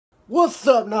What's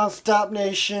up, Non-Stop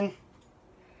Nation?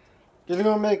 Just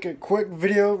gonna make a quick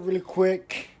video, really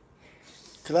quick,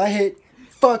 cause I hit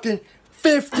fucking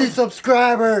 50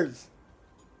 subscribers.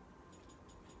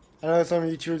 I know some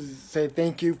YouTubers say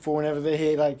thank you for whenever they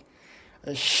hit like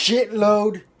a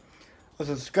shitload of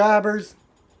subscribers,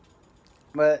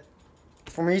 but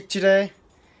for me today,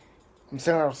 I'm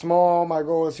starting out small. My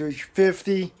goal is to reach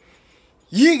 50.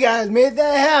 You guys made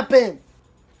that happen.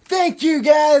 Thank you,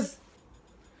 guys.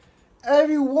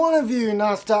 Every one of you in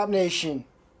Non-Stop Nation.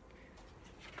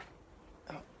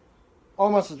 All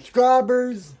my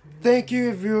subscribers, thank you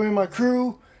if you're in my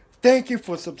crew. Thank you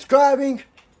for subscribing.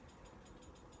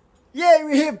 Yay,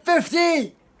 we hit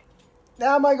 50!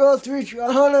 Now my goal is to reach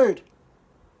 100.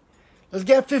 Let's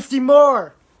get 50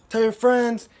 more. Tell your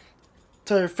friends,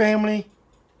 tell your family,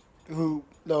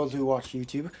 those who watch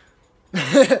YouTube.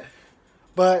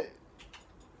 But,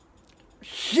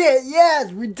 shit,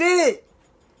 yes, we did it!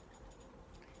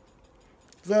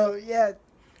 So, yeah,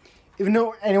 if you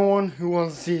know anyone who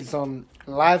wants to see some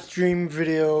live stream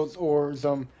videos or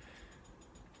some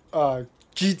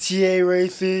GTA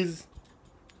races,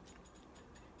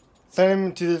 send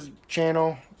them to this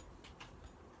channel.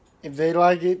 If they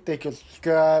like it, they can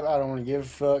subscribe. I don't want to give a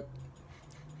fuck.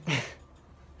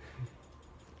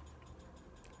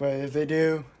 But if they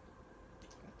do,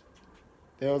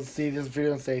 they'll see this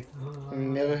video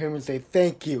and they'll hear me say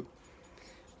thank you.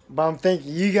 But I'm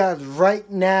thanking you guys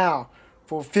right now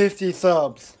for 50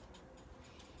 subs.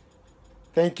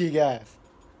 Thank you guys.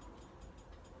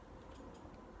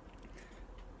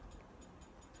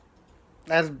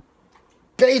 That's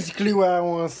basically what I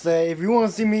want to say. If you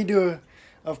want to see me do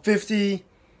a 50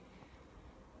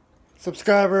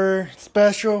 subscriber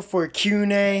special for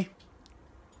Q&A,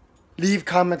 leave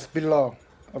comments below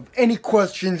of any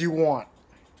questions you want.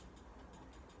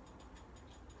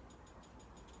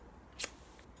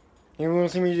 You want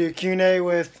to see me do a Q&A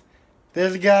with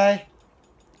this guy?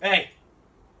 Hey!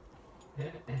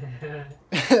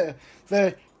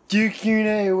 So, do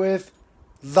Q&A with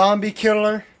Zombie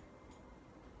Killer?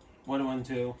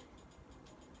 112.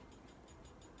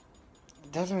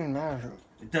 It doesn't even matter.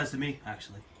 It does to me,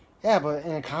 actually. Yeah, but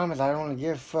in the comments, I don't want to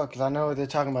give a fuck because I know they're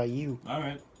talking about you.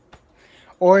 Alright.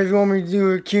 Or if you want me to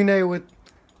do a Q&A with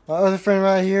my other friend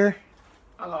right here.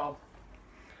 Hello.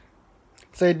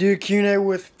 Say do a Q&A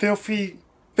with Filthy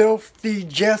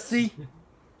Jesse.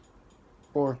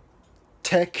 Or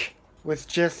Tech with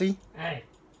Jesse. Hey.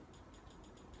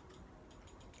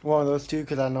 One of those two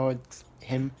because I know it's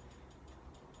him.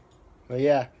 But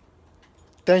yeah.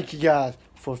 Thank you guys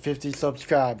for 50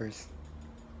 subscribers.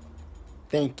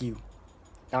 Thank you.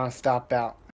 Non-stop out.